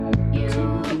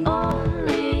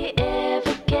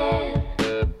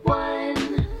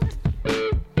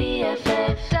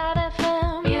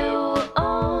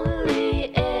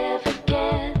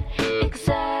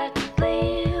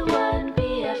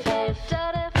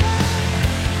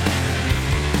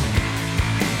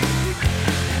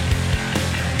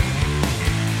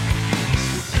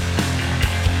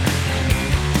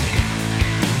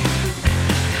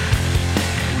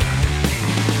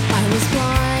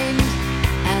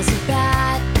as a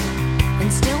bat and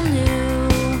still knew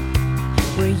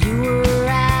where you were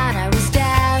at. I was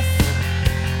deaf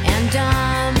and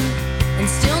dumb and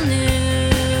still knew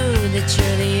that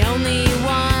you're the only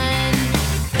one.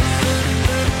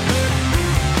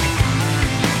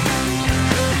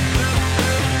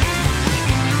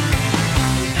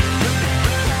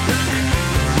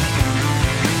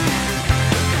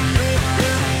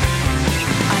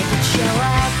 I could show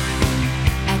up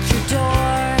at your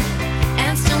door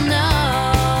and still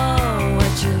know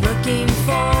what you're looking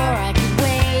for. I could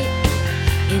wait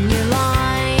in your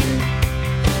line,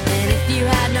 and if you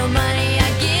had no money,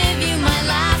 I'd give you my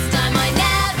last time. I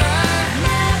never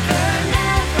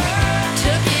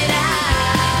took it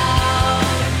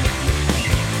out.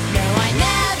 No, I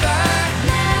never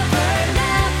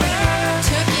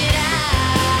took it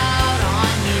out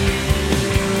on you.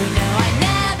 No, I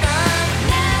never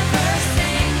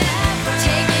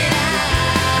take it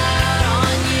out on you. No, I never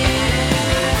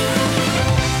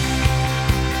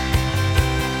took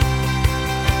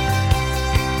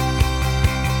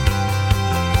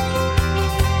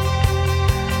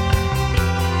it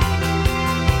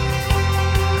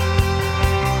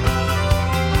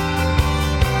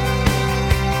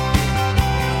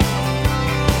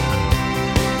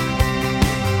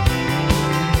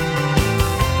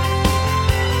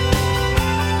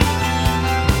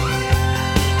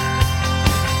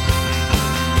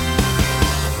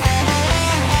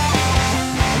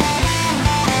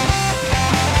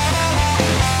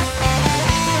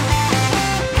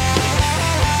No,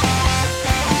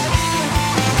 I never take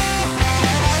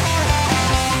it out on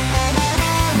you.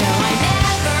 No, I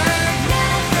never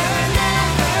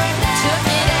took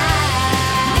it out.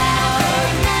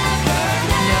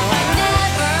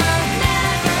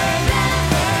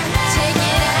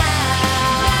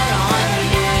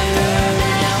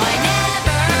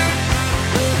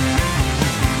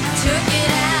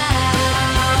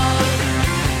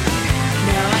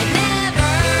 No, I never take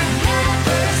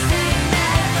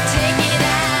it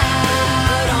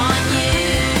out on you.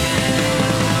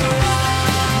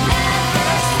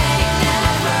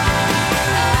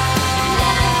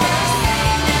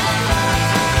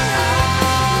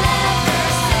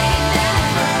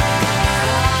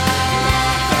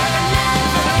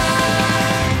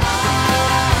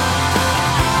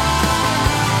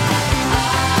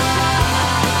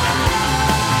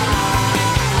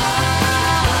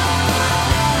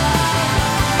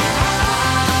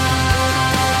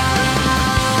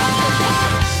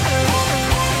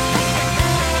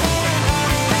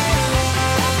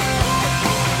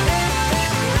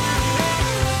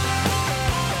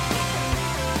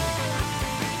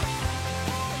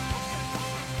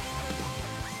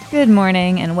 Good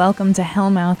morning and welcome to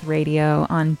Hellmouth Radio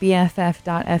on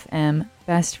BFF.FM,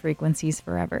 Best Frequencies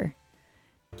Forever.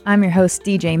 I'm your host,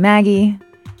 DJ Maggie.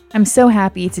 I'm so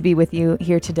happy to be with you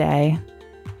here today.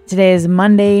 Today is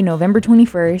Monday, November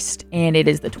 21st, and it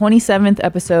is the 27th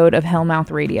episode of Hellmouth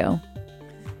Radio.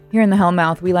 Here in the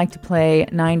Hellmouth, we like to play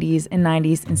 90s and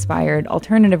 90s inspired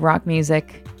alternative rock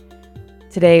music.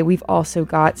 Today, we've also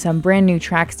got some brand new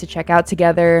tracks to check out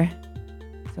together.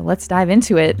 So let's dive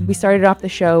into it. We started off the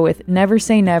show with Never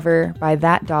Say Never by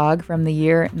That Dog from the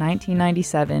year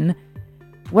 1997.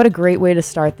 What a great way to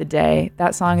start the day.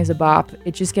 That song is a bop.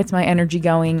 It just gets my energy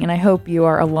going, and I hope you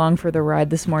are along for the ride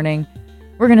this morning.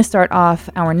 We're going to start off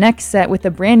our next set with a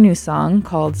brand new song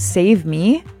called Save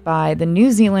Me by the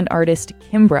New Zealand artist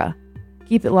Kimbra.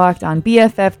 Keep it locked on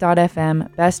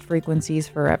BFF.FM, Best Frequencies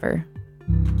Forever.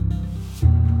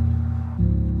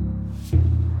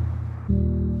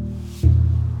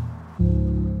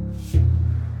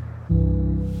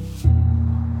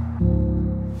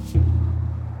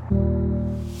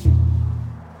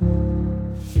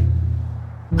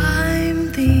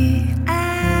 I'm the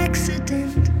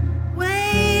accident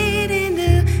waiting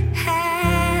to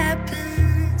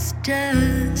happen. It's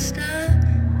just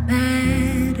a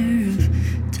matter of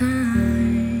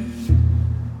time.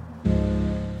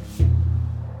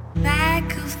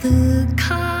 Back of the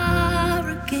car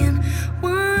again,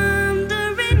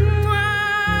 wondering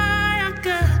why I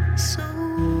got so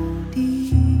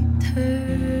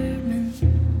determined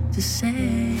to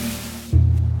say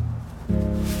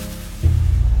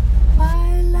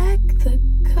I lack the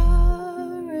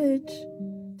courage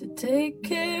to take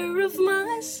care of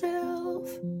myself.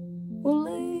 Well,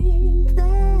 ain't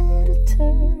that a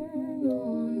turn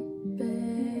on,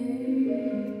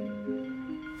 babe?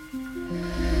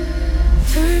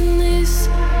 Turn this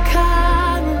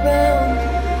car around.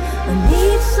 I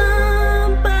need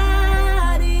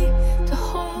somebody to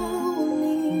hold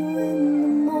me when the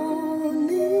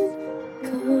morning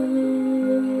comes.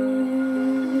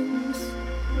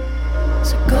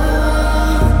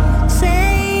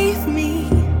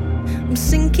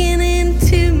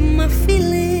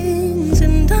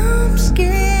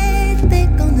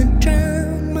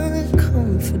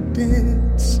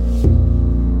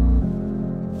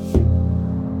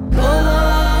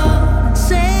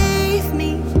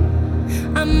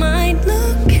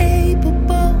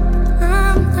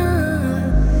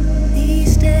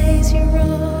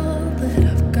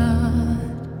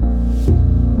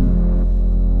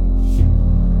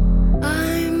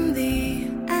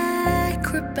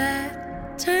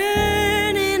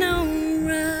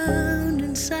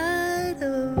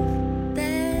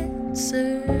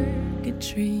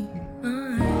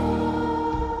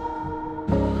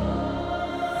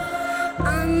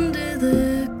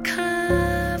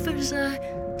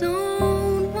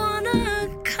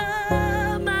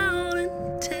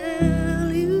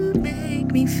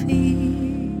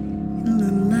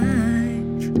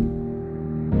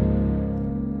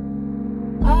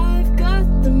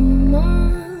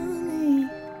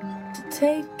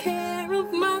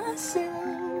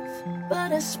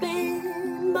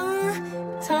 spend my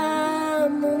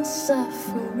time on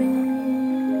suffering.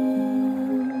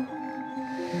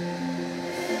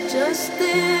 Just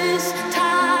this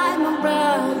time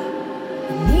around,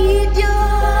 I need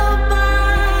your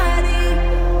body.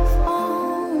 If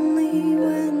only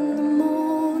when the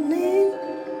morning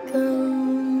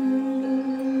comes.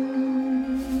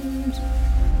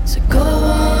 So go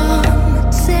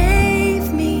on,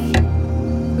 save me.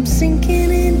 I'm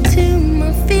sinking into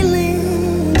my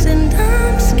feelings, and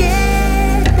I'm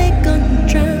scared they're gonna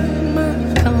drown my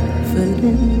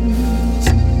confidence.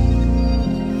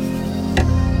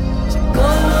 So go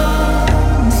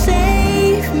on,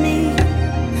 save me.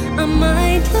 I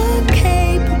might look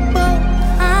capable,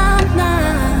 I'm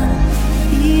not.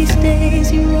 These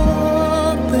days you're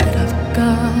all that I've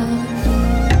got.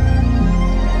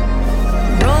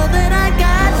 You're all that I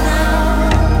got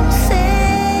now.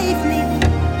 Save me.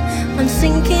 I'm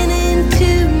sinking into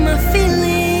my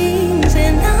feelings,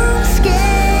 and I'm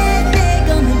scared they're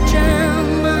gonna drown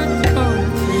my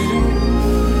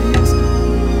confidence.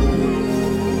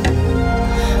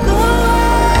 Go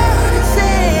on and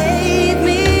save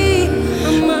me. I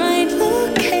might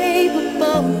look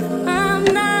capable, but I'm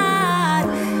not.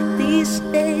 These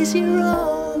days you're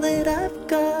all that I've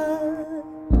got.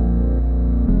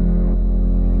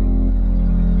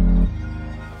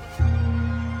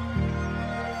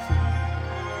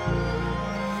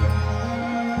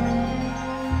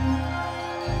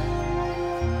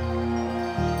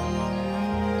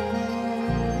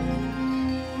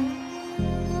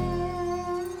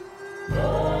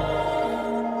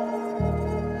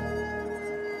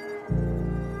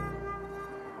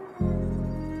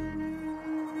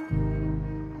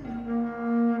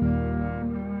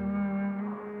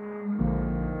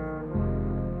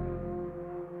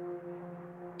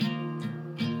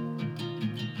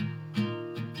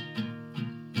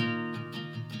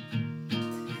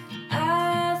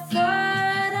 I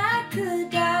thought I could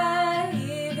die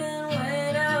even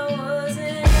when I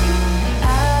wasn't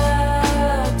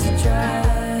out to try.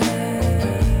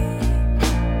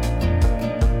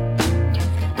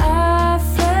 I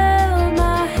felt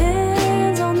my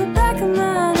hands on the back of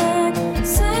my neck,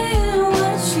 saying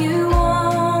what you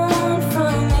want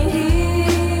from me,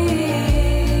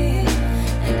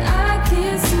 and I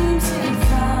can't seem to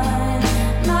find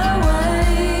my way.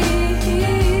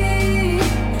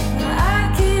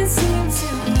 I can't seem to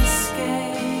escape.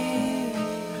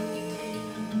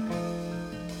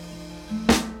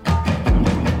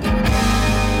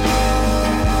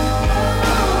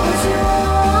 What you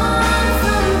want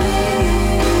from me,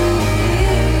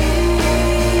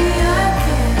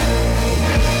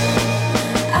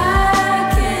 I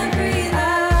can't breathe, I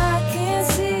can't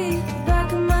see the back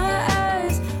of my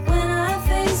eyes when I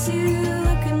face you.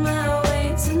 Look at my way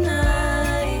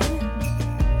tonight.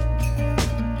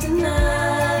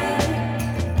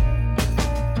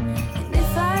 And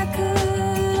if I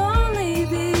could only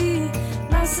be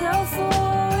myself for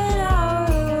an hour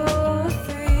or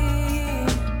three,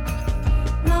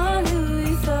 not who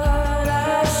you thought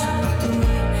I should be.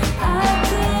 I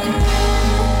can't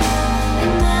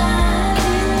imagine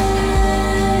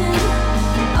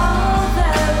all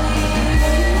that we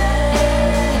had.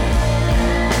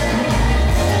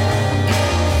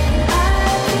 I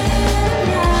can't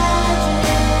imagine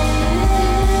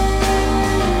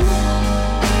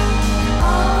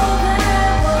all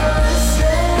that was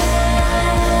said.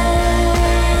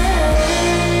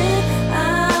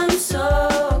 I'm so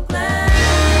glad.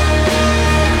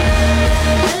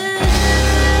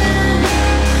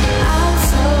 I'm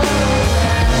so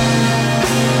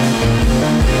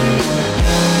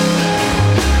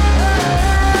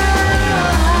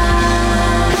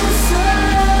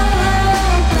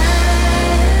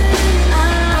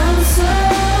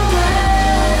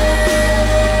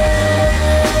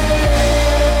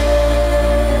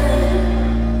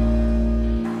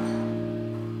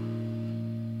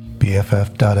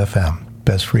BFF.FM,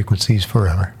 best frequencies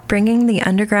forever. Bringing the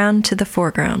underground to the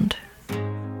foreground.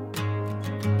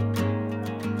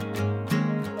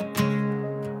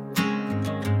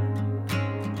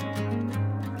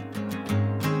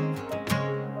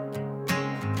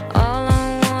 All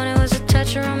I wanted was a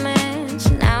touch of romance.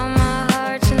 Now my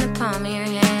heart's in the palm of your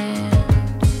hand.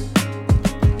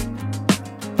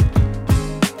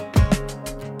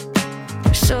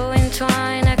 We're so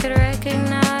entwined, I could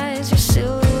recognize your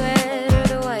silhouette or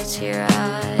the whites of your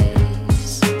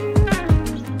eyes.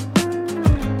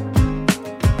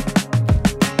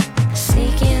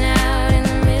 Sneaking out in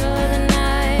the middle of the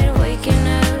night, waking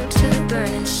up to the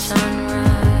burning sunrise.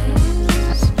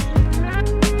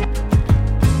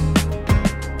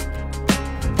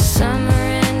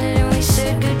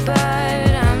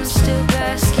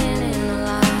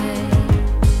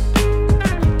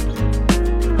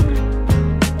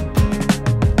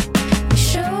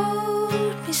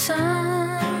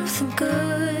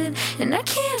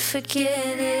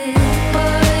 forget it,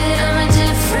 but I'm a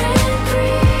different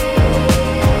breed.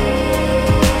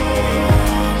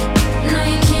 No,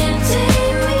 you can't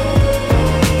tame me.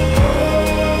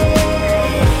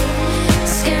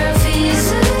 Scare off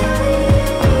easily,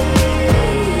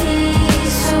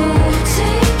 so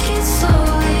take it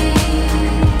slowly.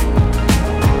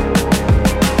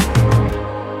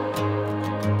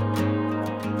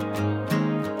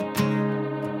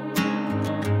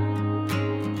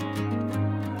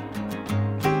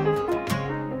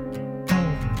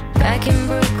 Back in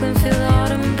Brooklyn, feel the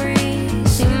autumn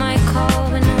breeze. You might call,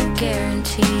 but no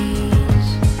guarantees.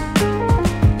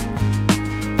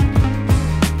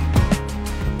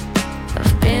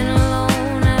 I've been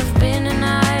alone, I've been an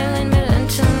island, but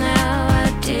until now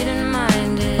I didn't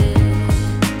mind it.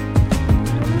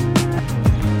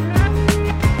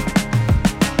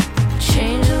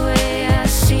 Change the way I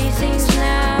see things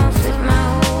now, flip my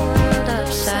whole world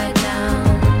upside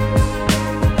down.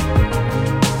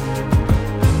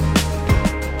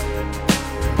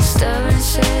 Stubborn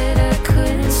said I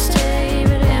couldn't stay,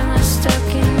 but am I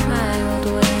stuck in my old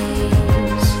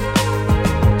ways?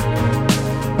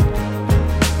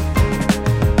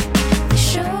 They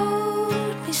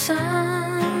showed me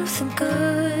something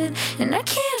good, and I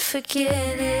can't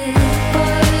forget it,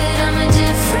 but I'm a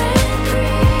different breed.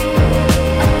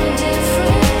 I'm a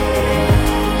different breed.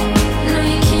 No,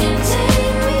 you can't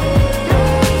take me. No,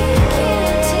 you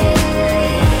can't take me.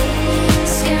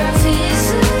 Scare off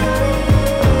easily.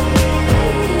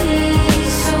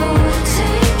 So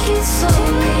take it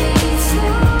slowly.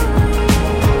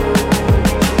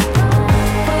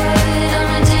 But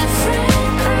I'm a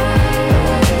different breed.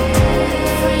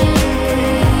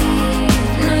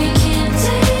 No, you can't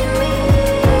take me.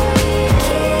 You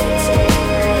can't take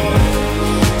me.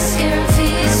 Scare off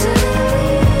easily.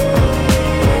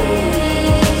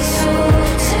 So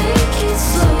take it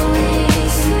slowly.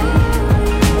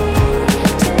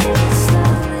 Take it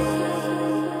slowly.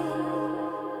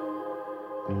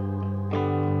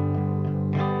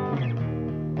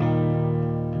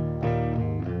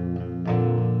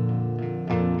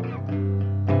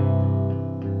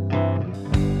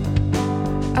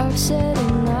 I've said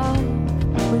enough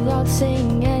without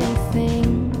saying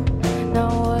anything. Now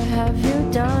what have you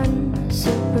done?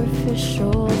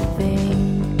 Superficial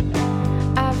thing.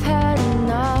 I've had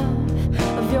enough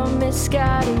of your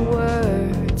misguided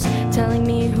words, telling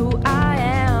me who I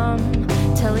am,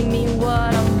 telling me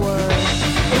what I'm worth.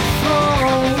 If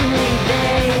only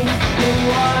they knew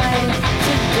what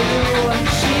to do.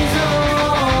 She's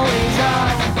always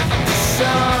up to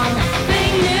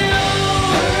something new.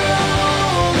 Her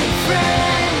only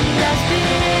friend has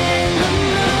been the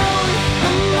moon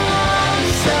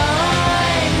amongst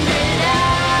 100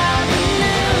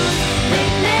 avenues. They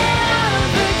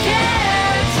never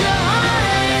cared to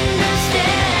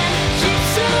understand.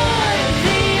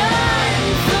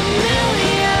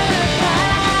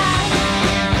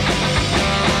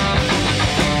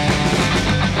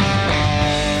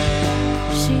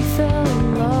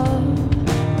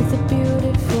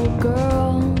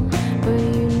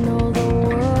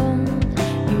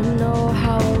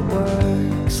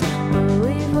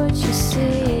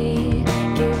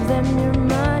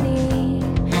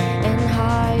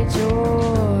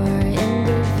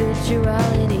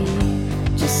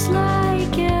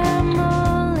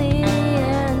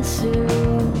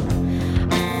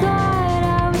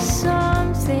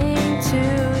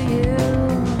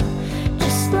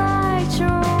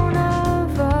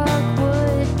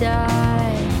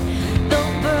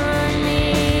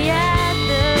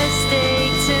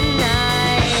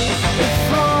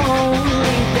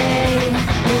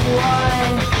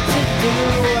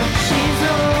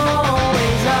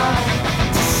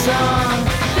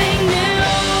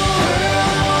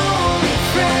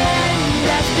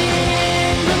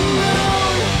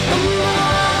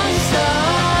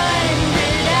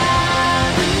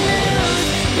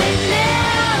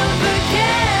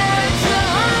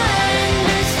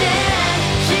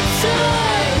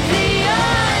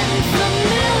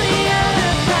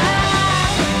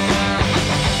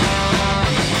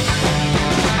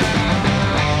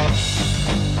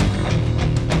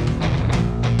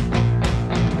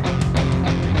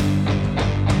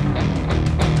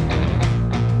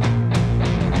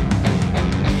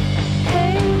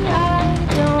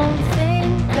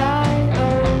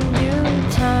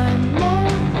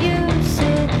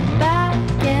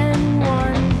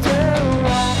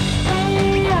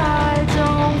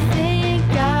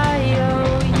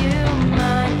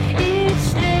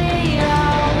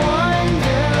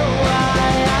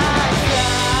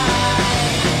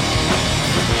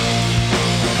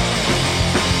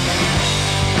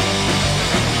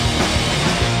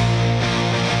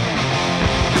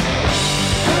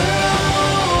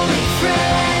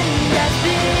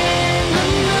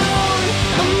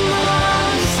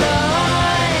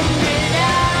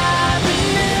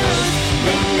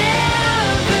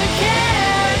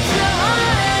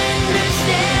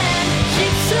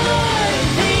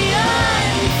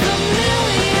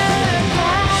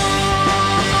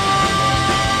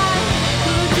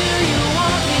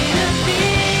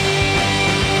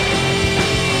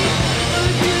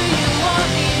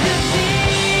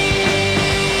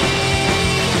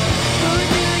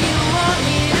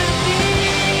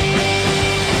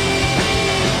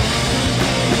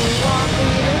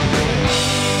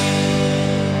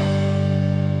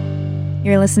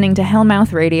 You're listening to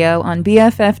Hellmouth Radio on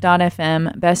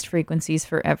BFF.FM, best frequencies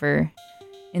forever.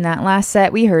 In that last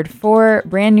set, we heard 4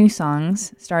 brand new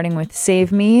songs, starting with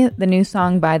Save Me, the new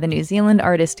song by the New Zealand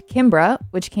artist Kimbra,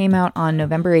 which came out on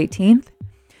November 18th.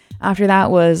 After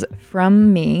that was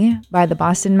From Me by the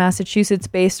Boston,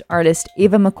 Massachusetts-based artist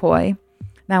Ava McCoy.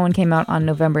 That one came out on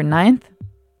November 9th.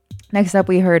 Next up,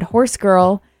 we heard Horse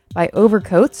Girl by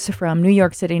Overcoats from New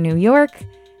York City, New York.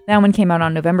 That one came out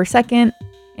on November 2nd.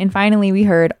 And finally, we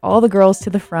heard All the Girls to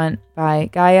the Front by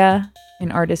Gaia,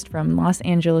 an artist from Los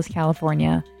Angeles,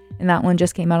 California. And that one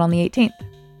just came out on the 18th.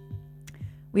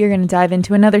 We are going to dive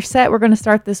into another set. We're going to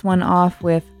start this one off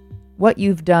with What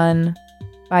You've Done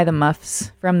by the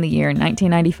Muffs from the year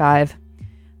 1995.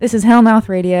 This is Hellmouth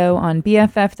Radio on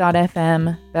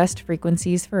BFF.FM, best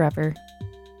frequencies forever.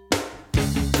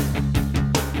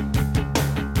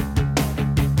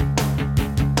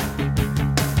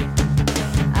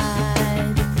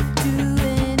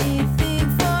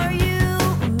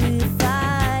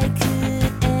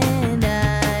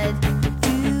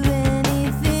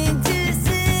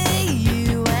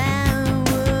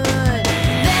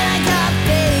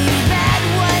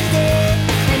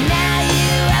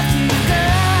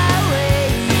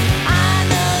 I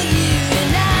know you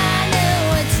and I know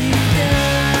what you've done.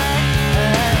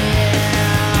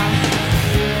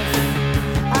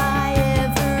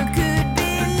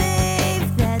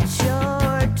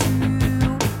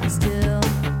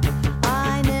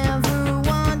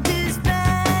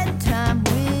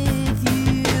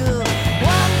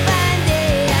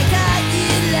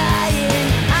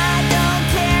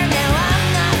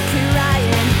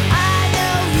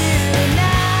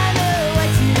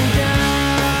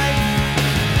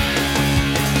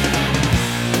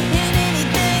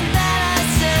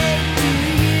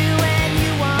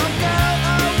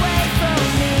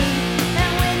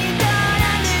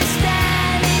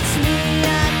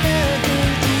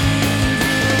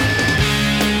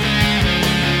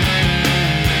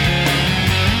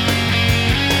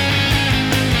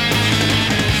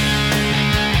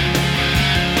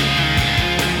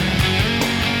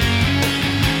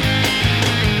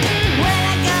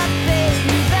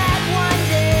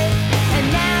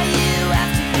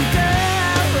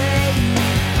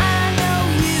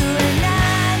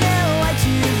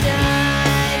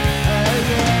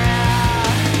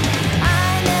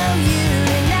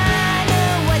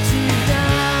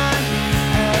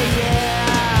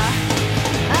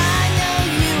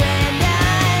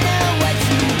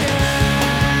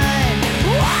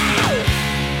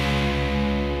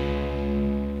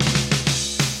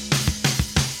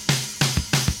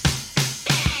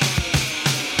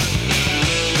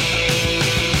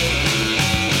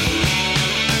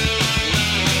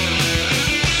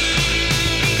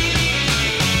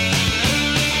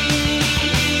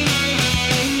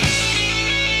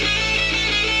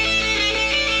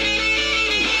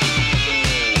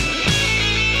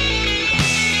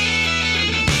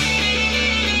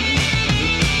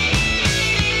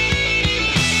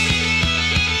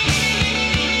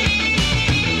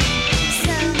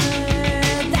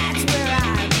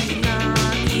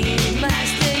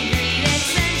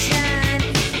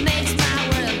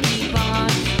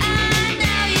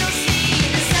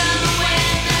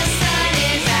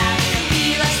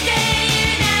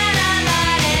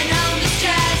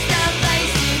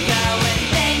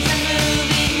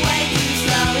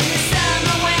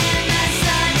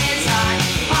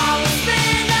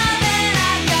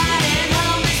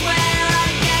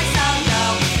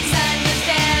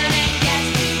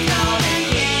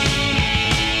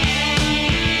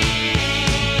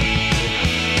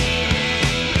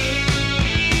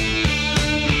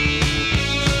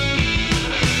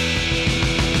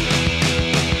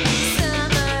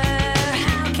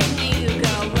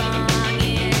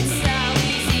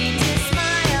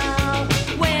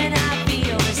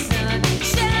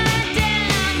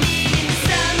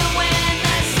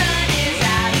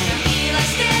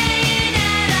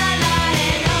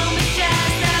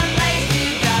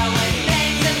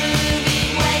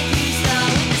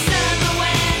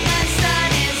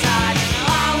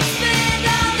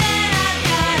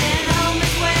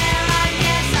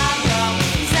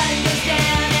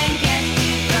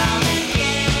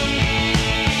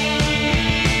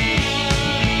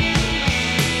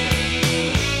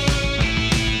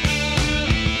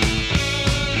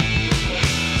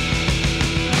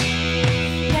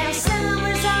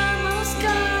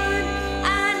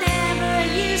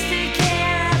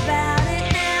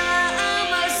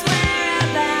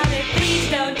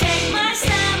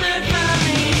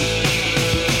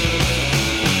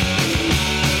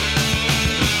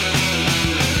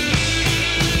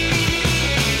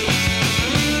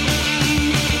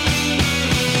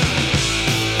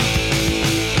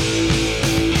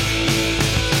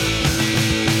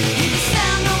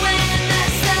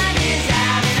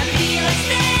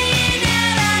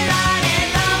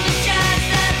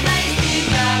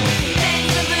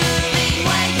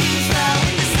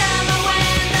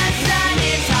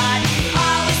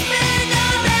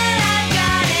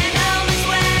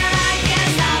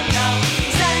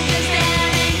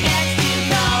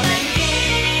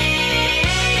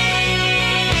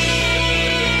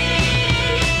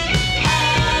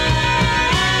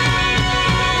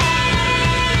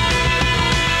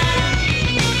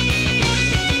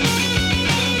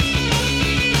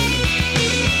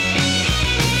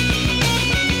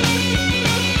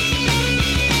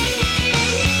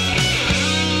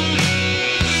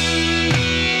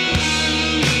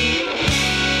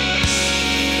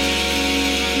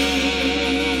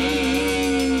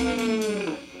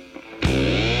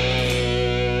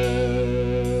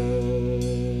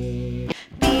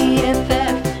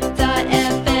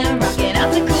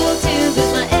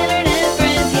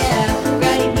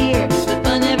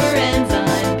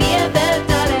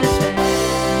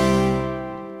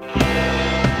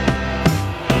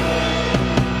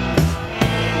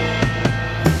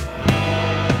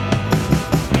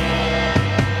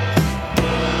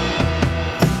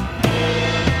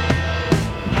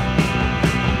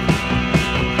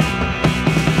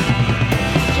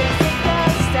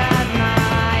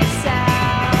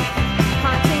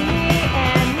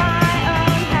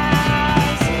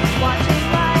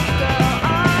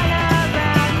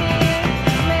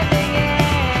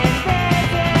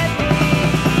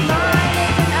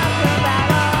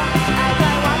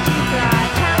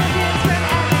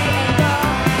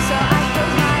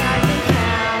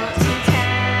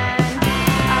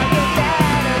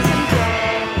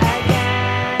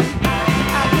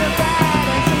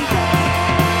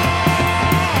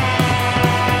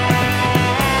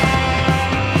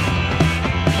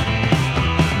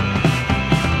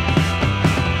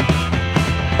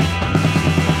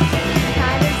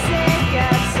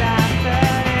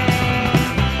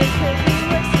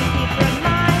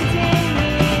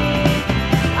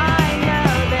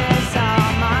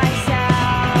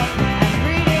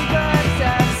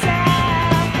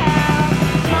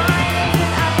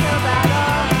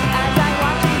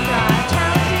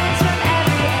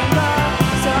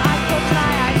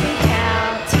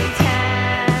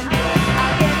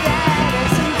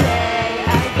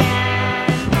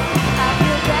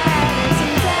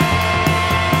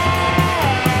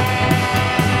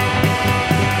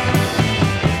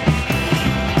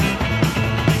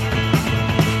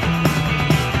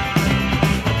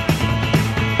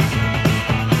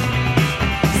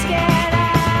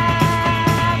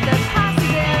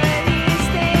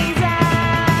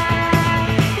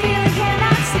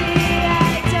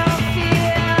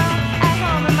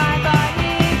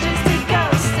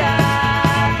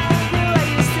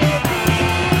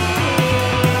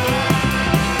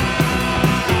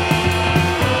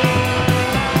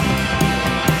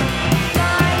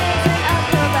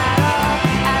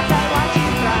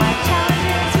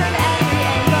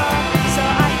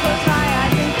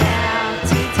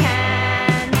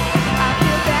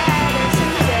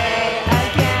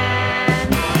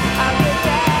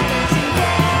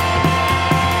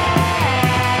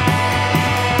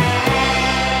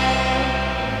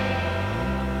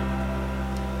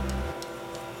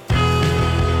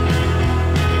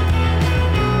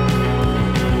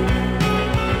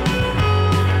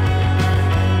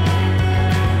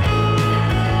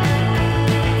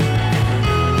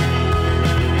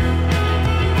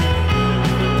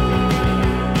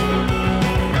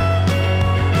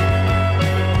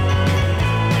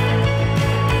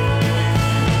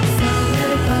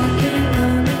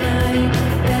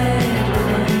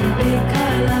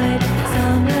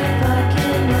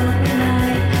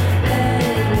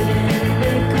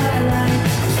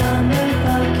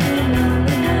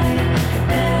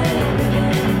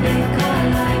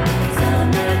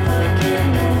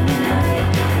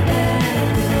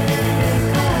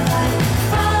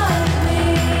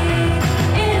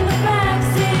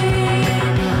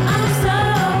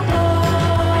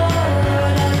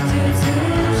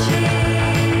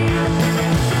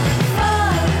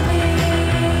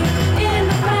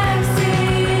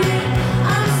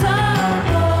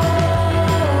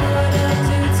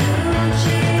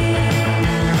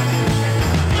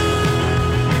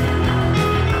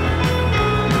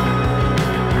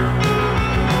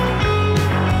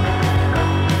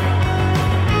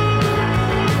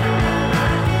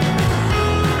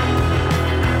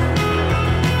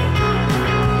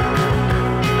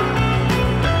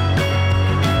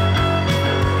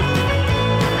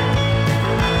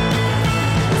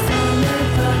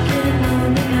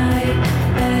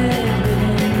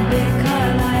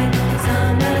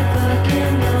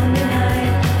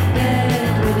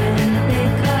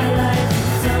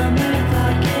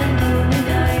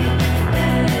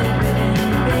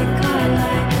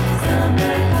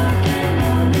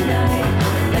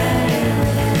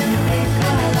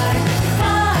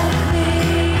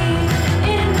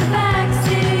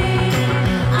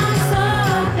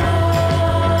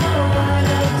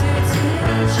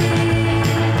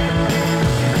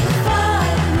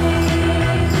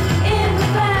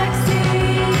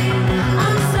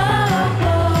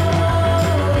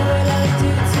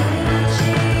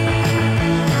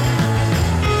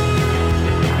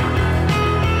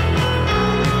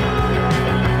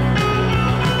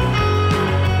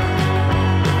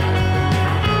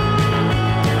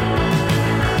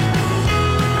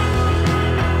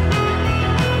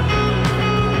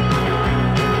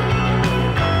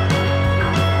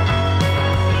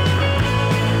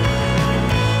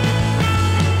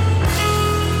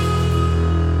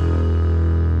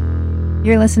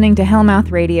 You're listening to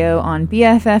Hellmouth Radio on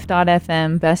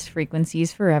BFF.FM, Best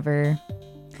Frequencies Forever.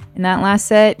 In that last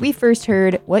set, we first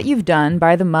heard What You've Done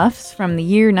by the Muffs from the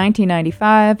year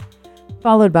 1995,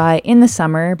 followed by In the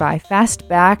Summer by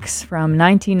Fastbacks from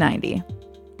 1990.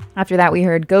 After that, we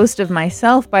heard Ghost of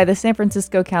Myself by the San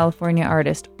Francisco, California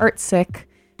artist Artsick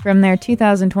from their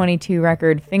 2022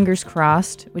 record Fingers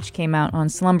Crossed, which came out on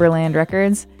Slumberland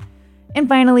Records. And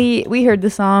finally, we heard the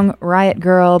song Riot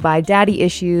Girl by Daddy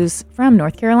Issues from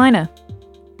North Carolina.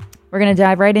 We're going to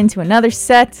dive right into another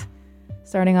set,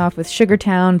 starting off with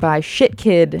Sugartown by Shit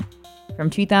Kid from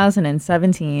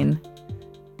 2017.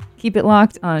 Keep it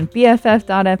locked on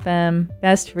BFF.FM,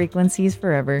 Best Frequencies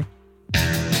Forever.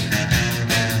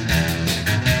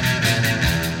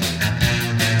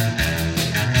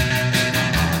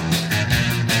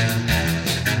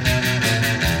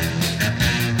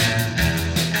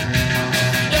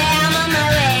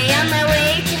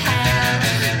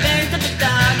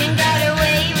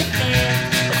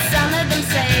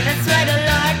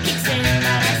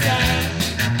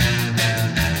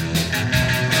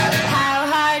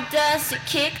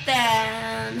 Kick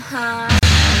them, huh?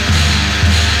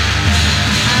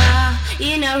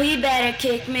 You know he better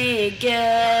kick me good.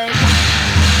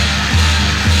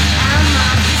 I'm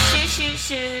off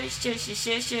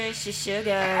the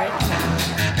sugar.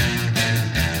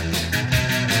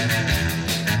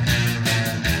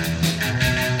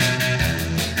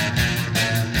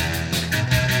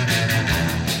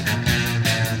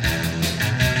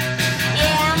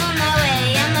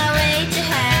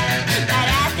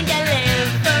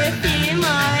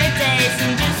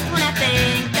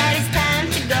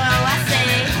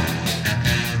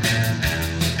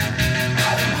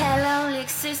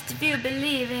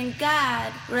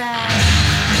 God, right?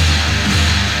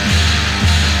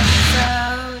 So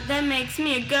that makes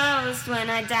me a ghost when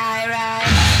I die, right?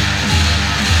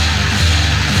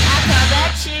 I call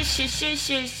that sugar.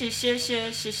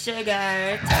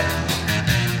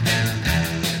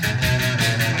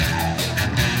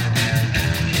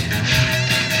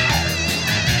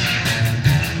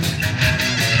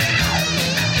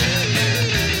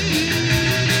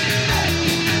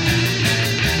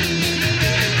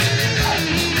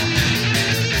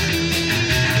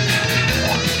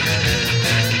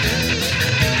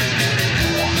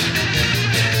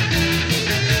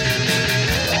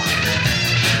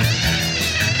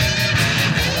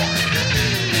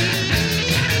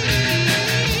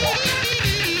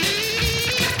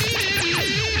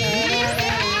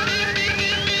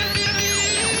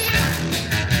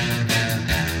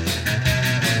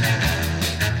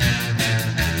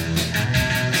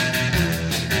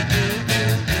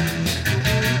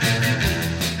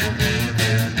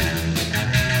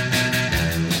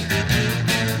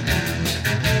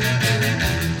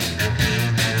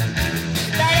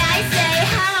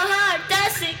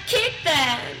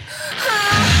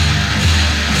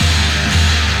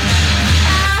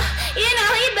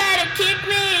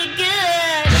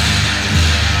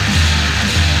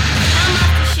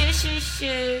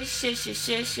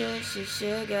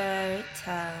 Sugar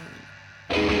town.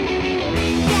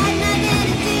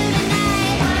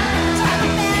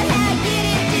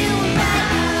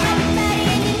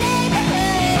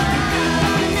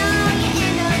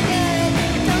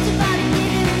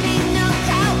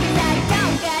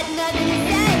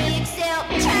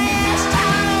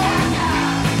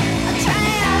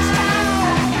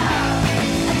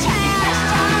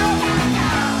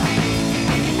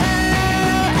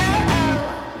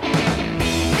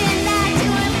 Been lied to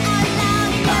him all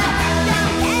along,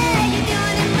 don't care, you're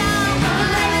doing it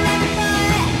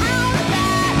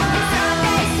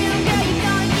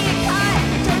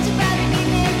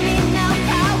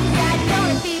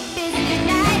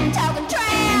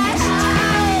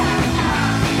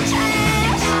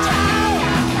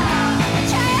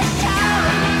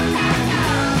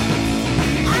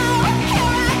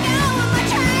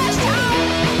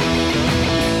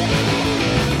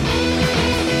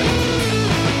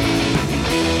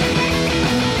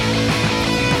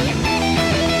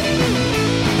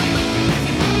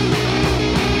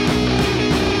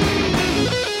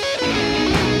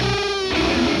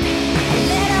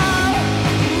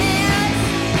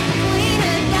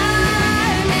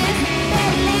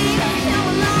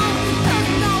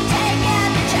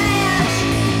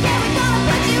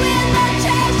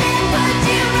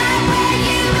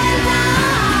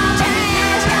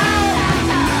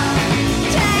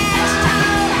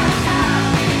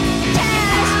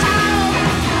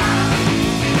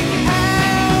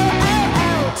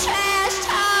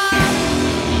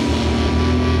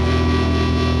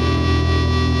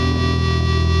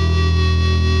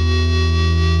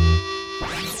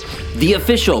The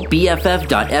official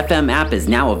BFF.FM app is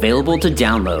now available to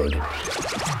download.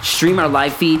 Stream our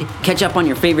live feed, catch up on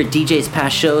your favorite DJ's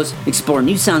past shows, explore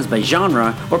new sounds by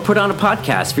genre, or put on a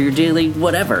podcast for your daily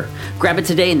whatever. Grab it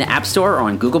today in the App Store or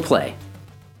on Google Play.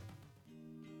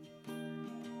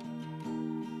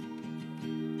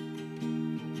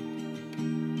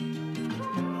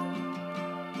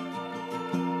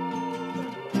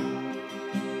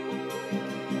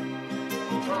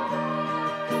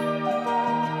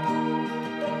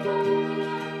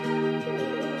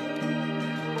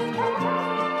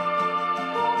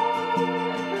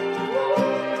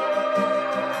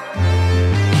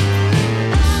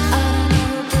 I don't know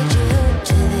who put you up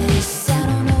to this. I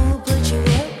don't know who put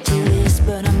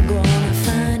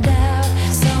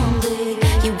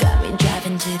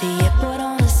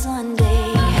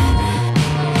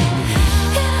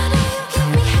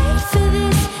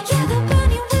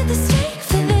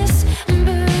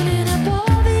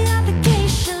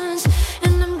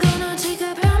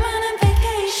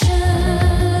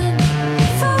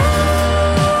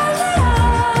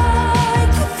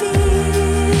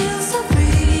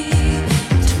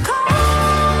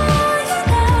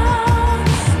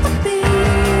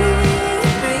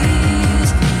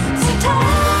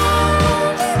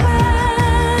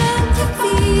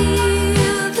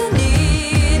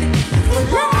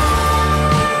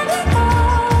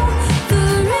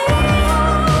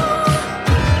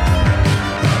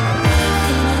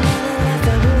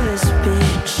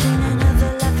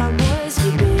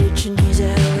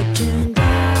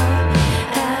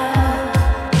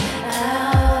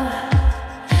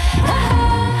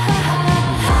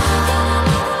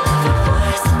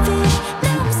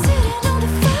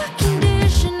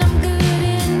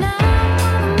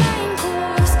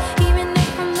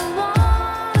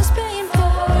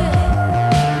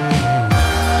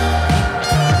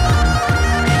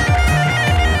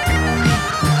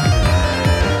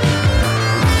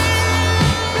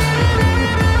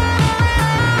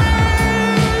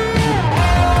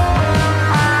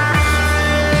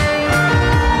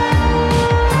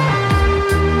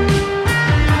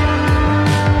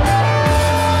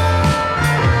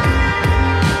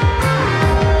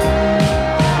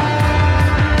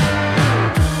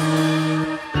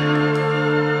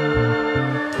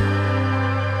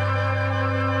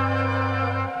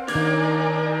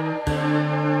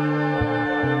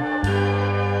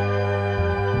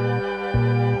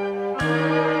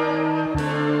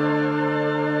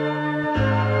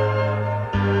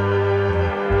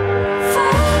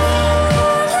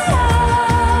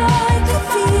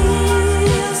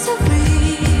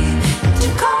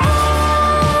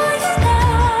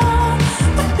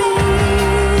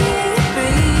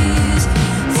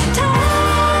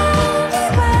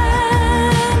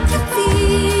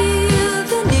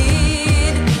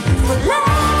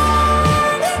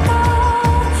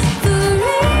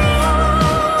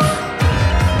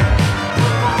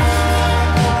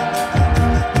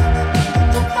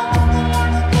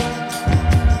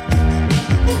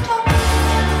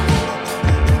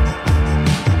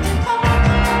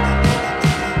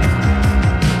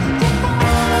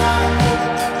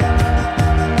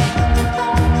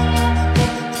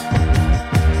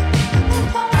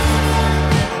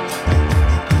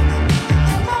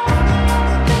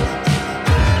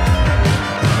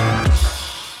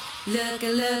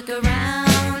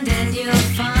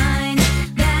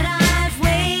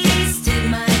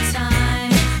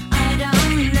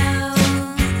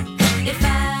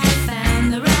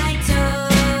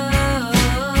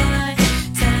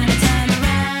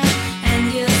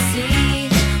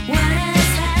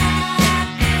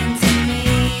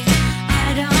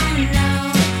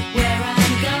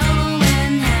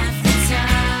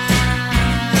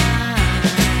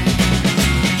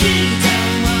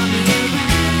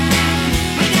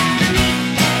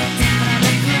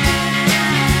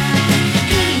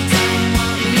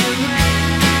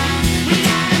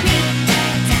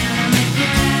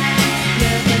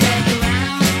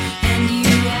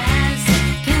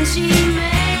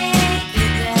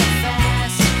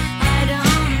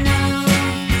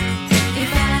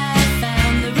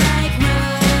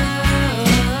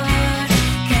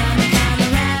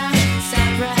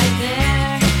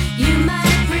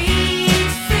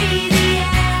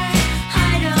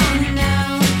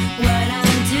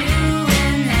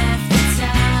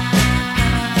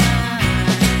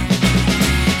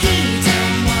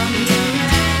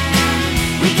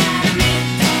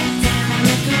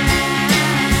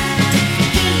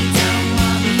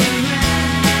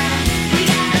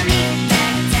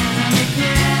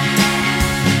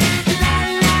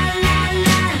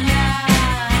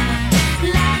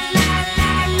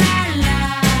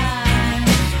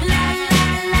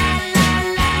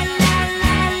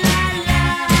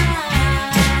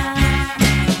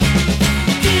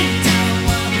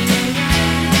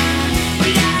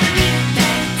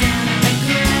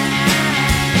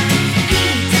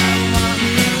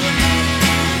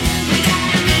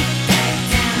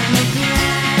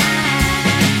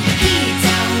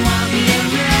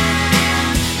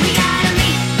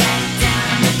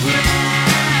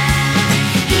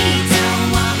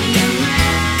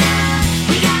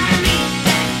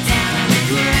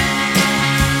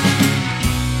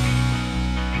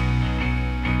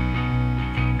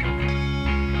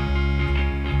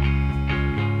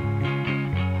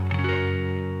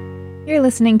You're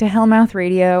listening to Hellmouth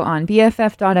Radio on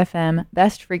BFF.FM,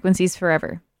 best frequencies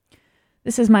forever.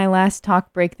 This is my last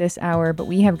talk break this hour, but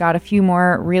we have got a few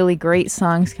more really great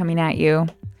songs coming at you.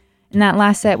 In that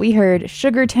last set, we heard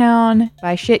Sugar Town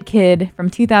by Shit Kid from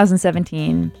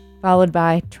 2017, followed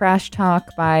by Trash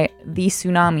Talk by The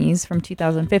Tsunamis from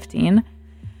 2015.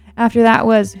 After that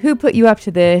was Who Put You Up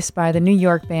to This by the New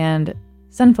York band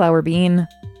Sunflower Bean.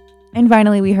 And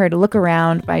finally, we heard Look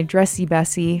Around by Dressy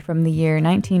Bessie from the year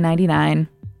 1999.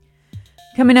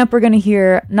 Coming up, we're going to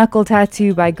hear Knuckle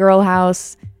Tattoo by Girl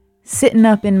House, Sittin'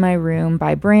 Up in My Room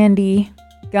by Brandy,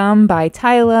 Gum by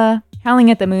Tyla,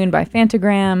 Howling at the Moon by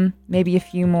Fantagram, maybe a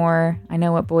few more. I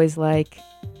Know What Boys Like.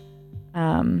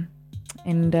 Yeah,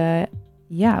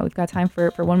 we've got time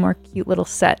for one more cute little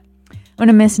set. I'm going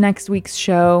to miss next week's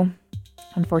show,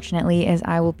 unfortunately, as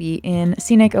I will be in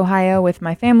scenic Ohio with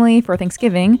my family for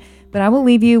Thanksgiving. But I will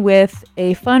leave you with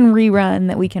a fun rerun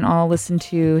that we can all listen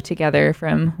to together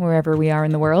from wherever we are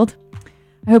in the world.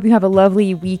 I hope you have a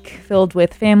lovely week filled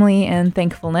with family and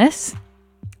thankfulness.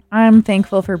 I'm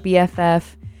thankful for BFF.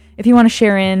 If you want to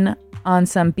share in on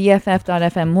some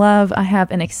BFF.FM love, I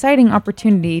have an exciting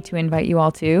opportunity to invite you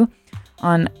all to.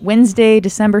 On Wednesday,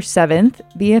 December 7th,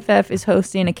 BFF is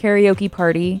hosting a karaoke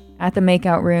party at the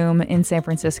Makeout Room in San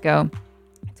Francisco.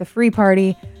 It's a free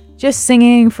party, just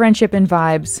singing, friendship, and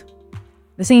vibes.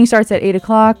 The singing starts at 8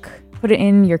 o'clock. Put it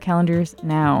in your calendars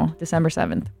now, December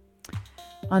 7th.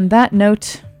 On that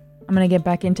note, I'm going to get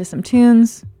back into some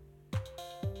tunes.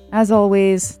 As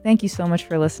always, thank you so much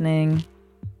for listening.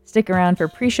 Stick around for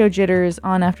pre-show jitters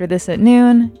on after this at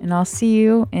noon, and I'll see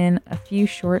you in a few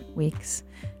short weeks.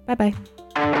 Bye-bye.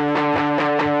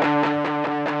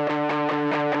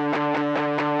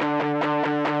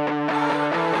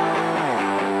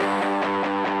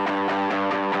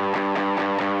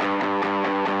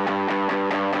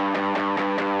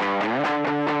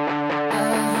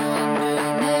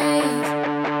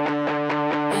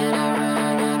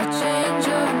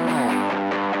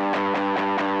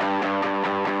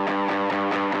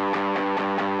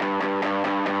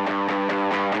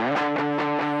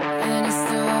 And it's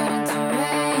starting to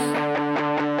rain.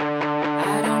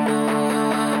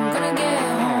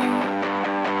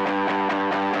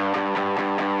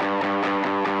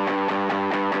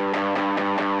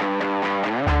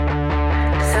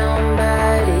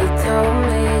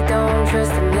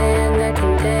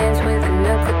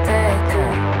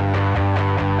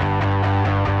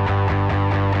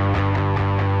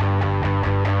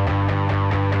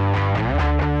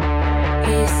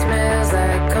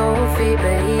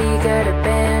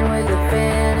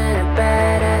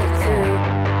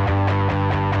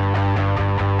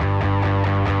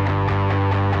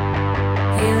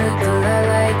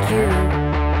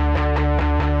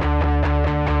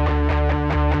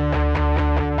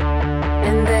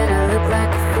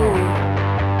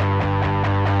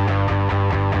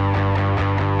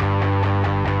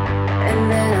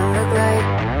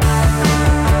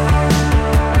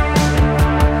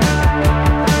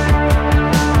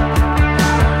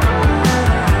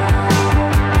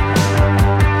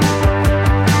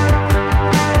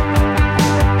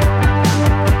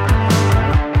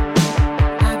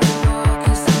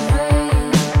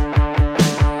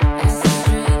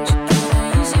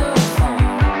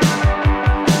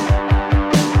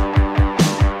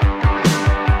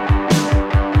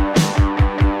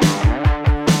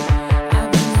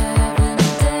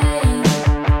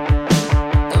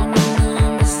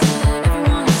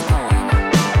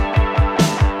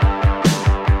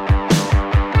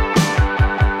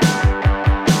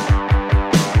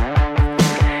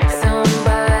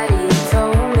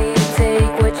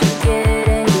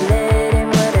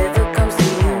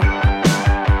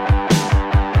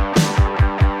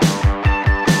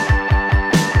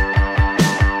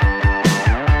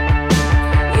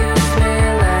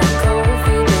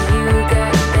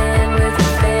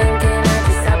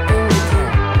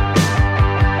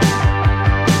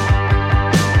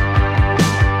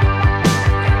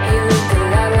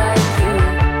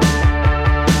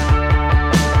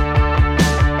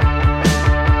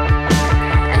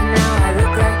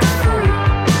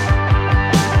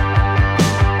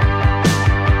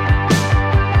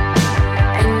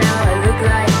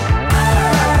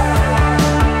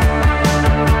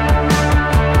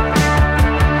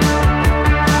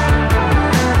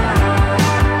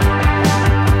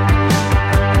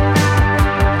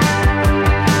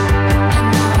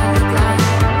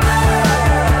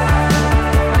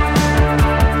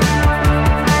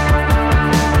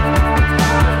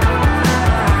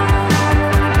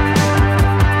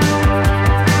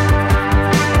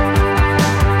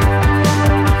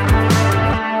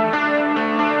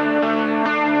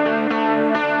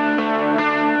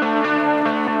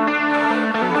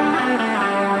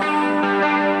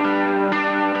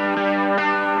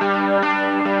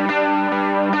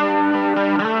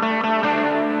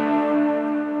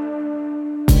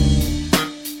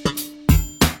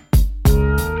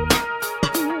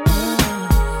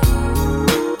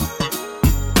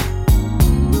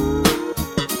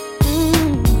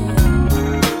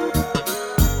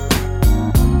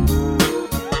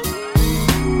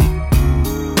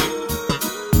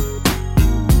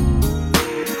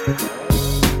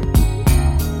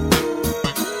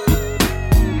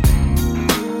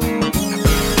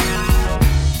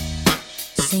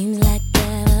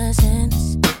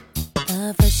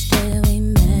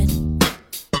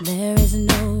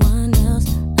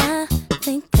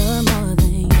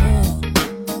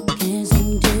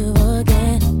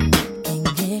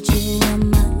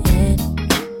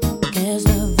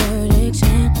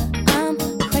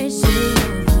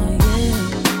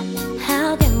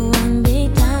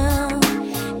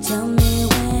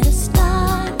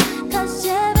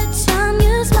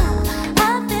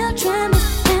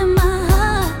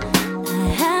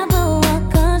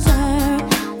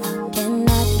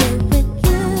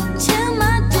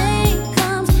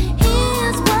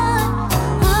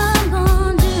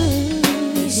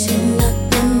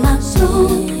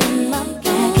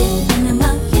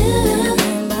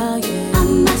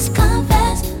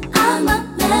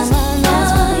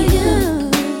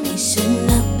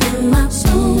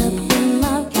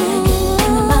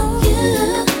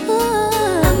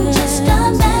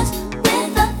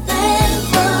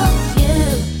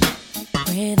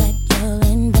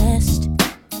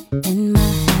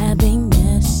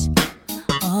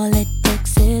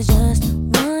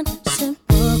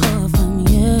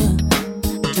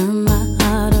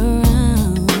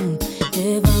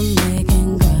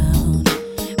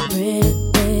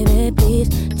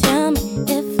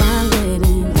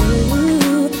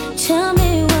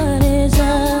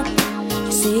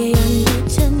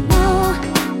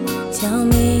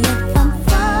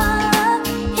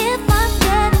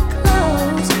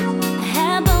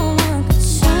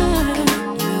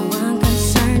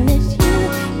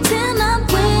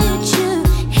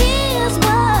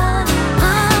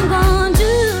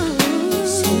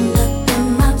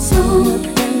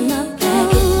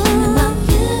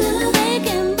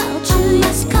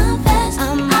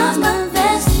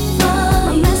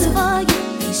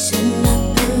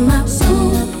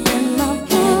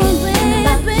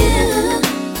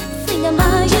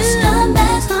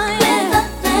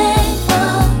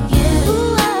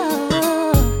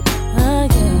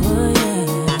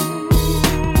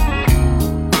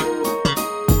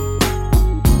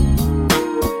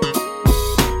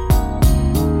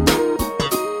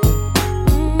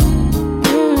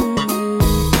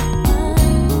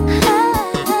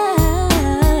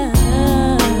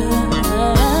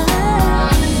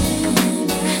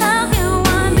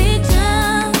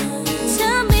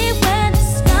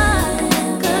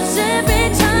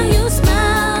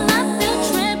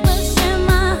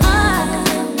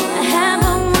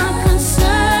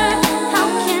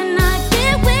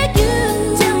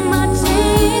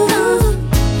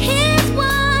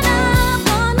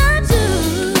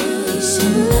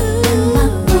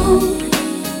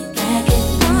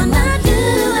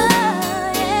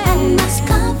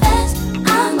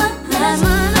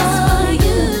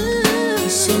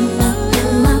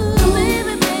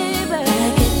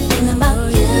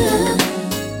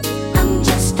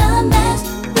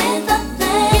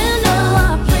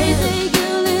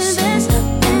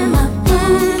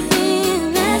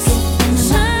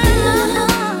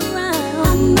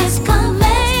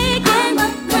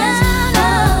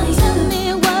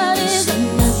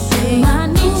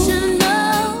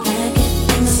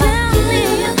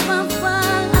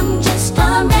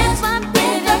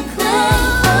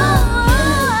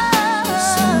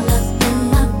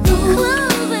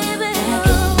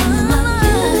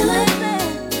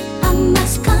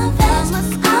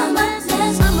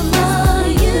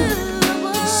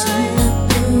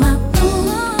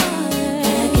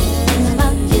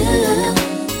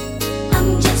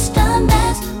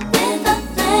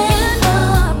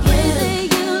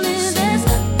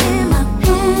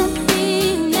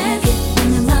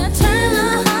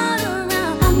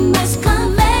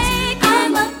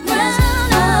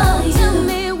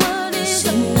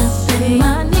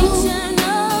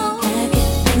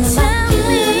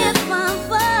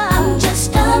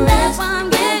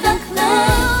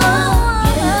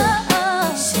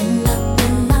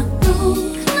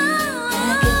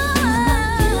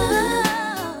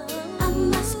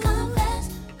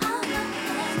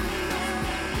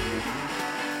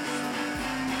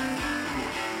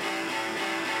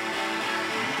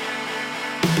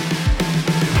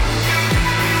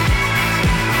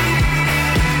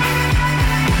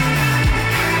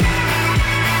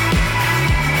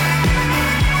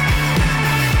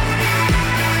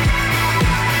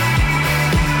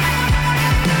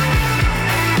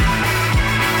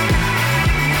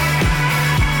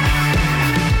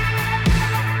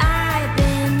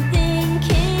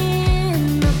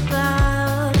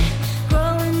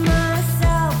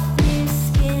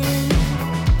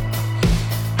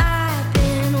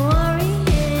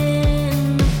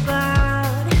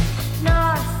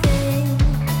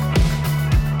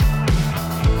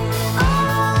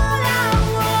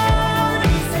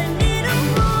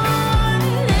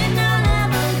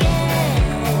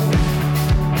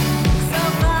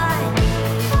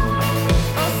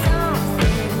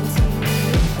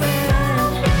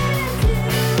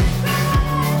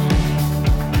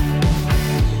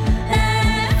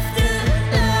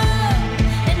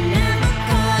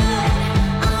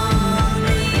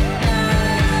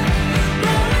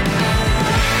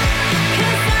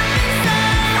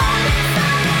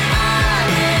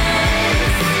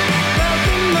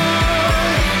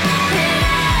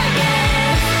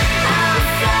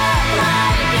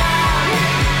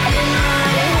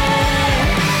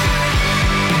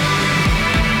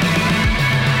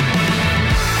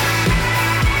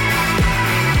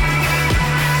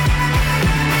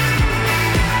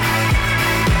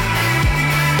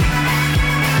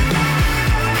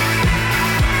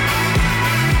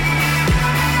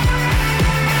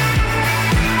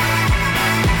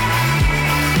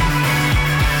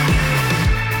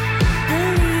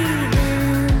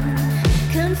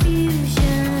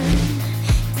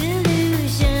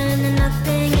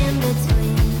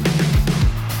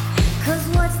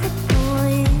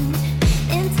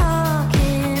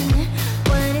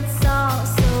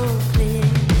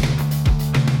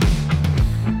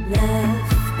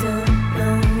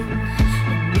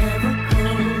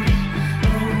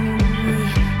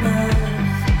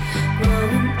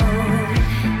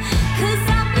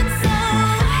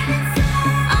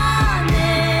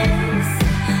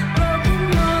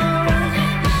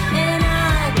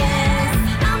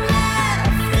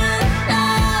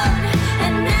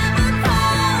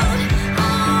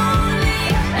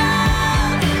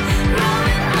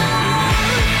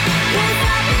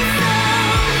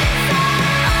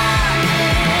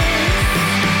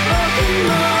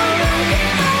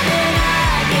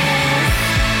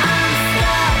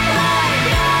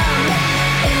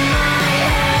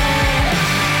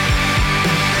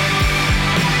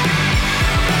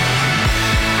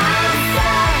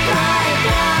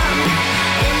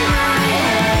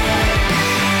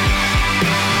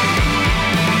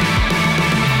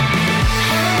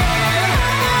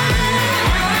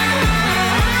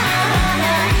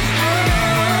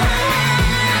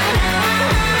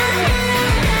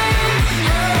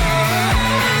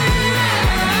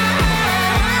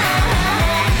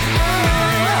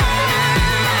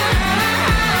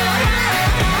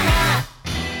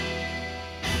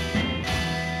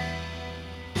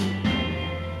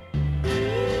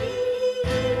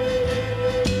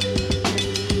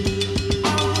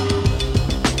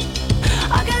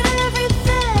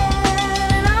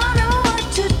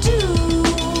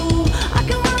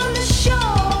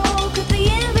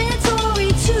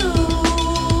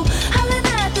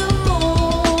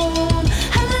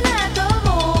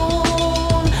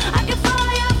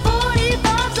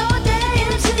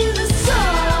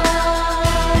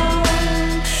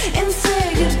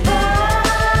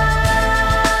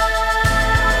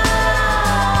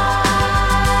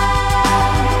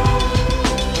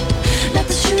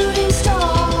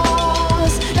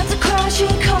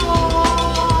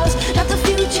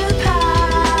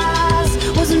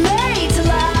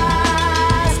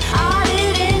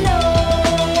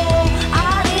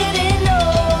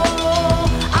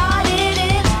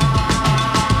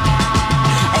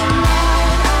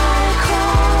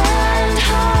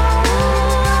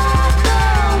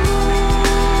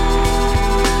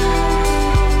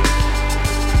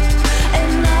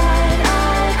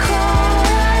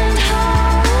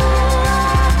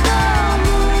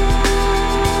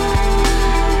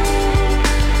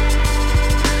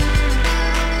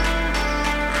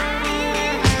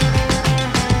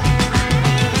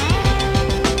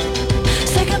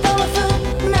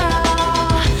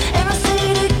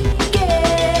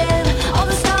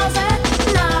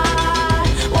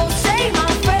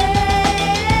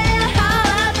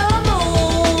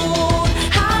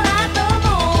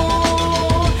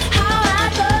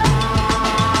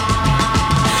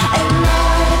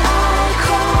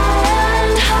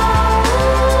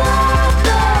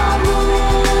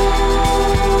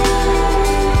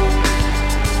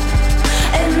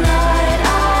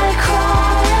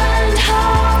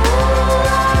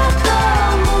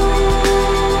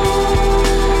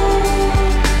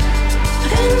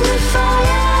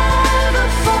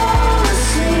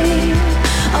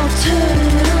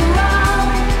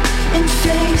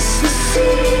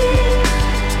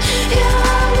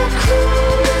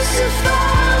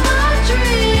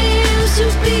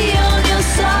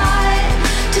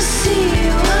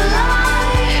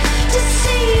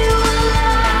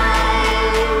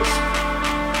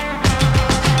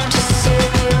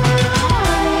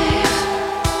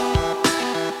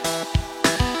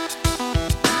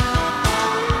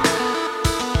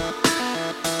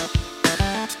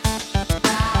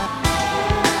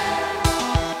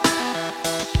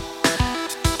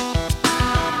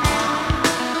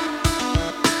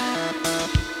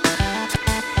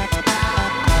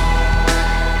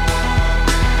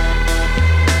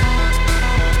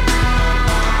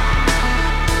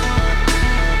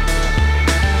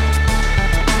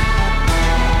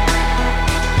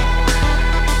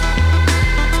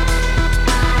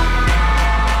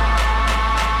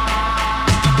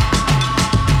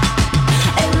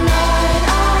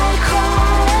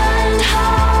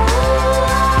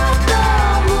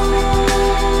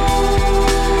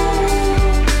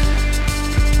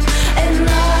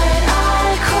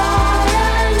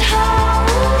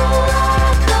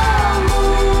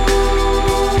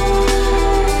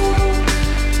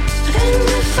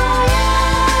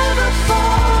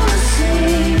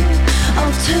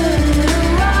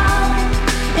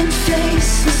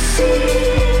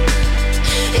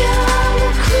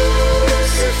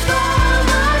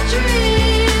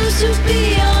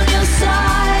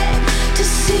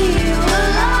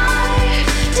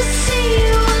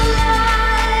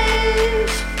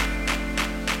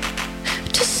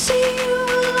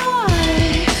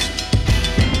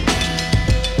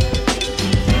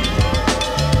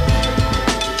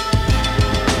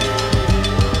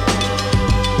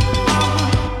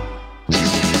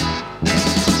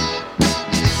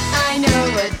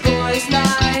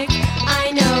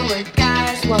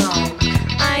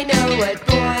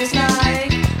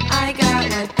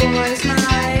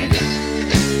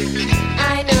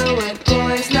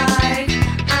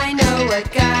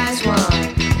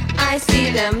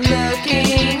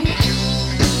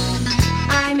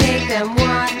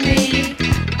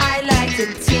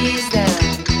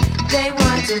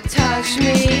 to touch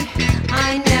me,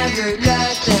 I never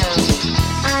let them.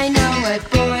 I know what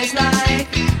boys like,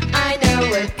 I know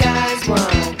what guys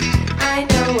want. I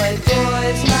know what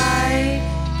boys like,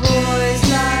 boys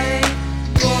like,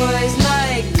 boys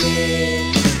like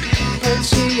me. But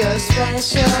you're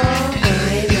special, I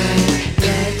might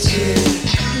let you.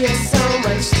 You're so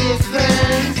much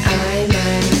different, I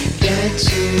might let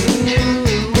you.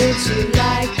 Would you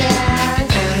like that?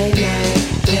 I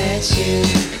might let you.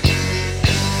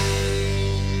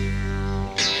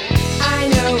 I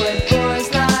know what boys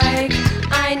like,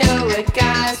 I know what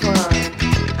guys want.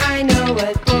 I know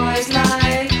what boys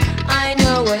like, I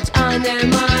know what's on their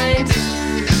minds.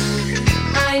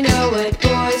 I know what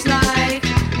boys like,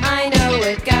 I know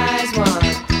what guys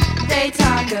want. They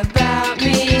talk about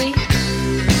me.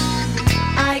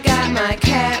 I got my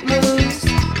cat moves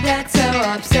that so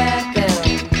upset them.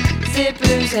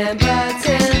 Zippers and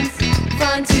buttons,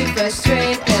 fun to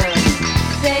frustrate them.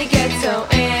 They get so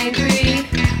angry,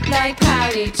 like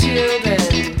pouty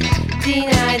children.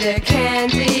 Deny their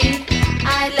candy,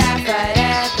 I laugh right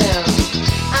at them.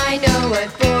 I know what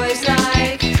boys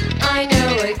like, I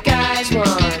know what guys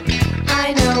want.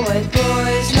 I know what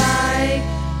boys like,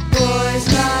 boys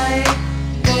like,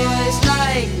 boys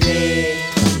like me.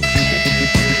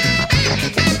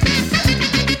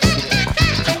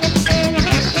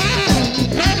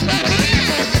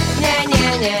 Nya nya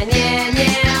nya nya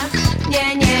nya, nya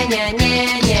nya nya nya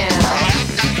nya.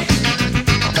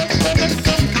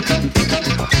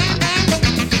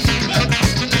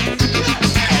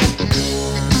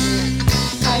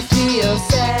 I feel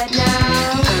sad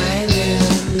now, I will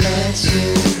let you.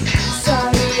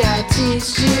 Sorry I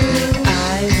teased you,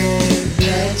 I will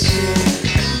let you.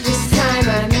 This time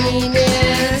I mean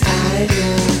it, I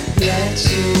will let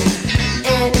you.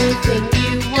 Anything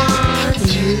you want,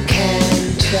 you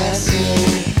can trust me.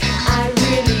 I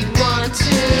really want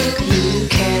to, you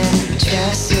can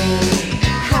trust me.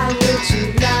 How would you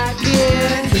like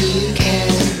it? You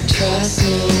can trust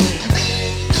me.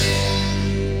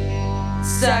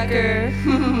 Sucker.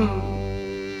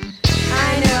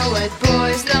 I know what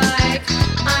boys like,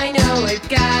 I know what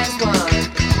guys want.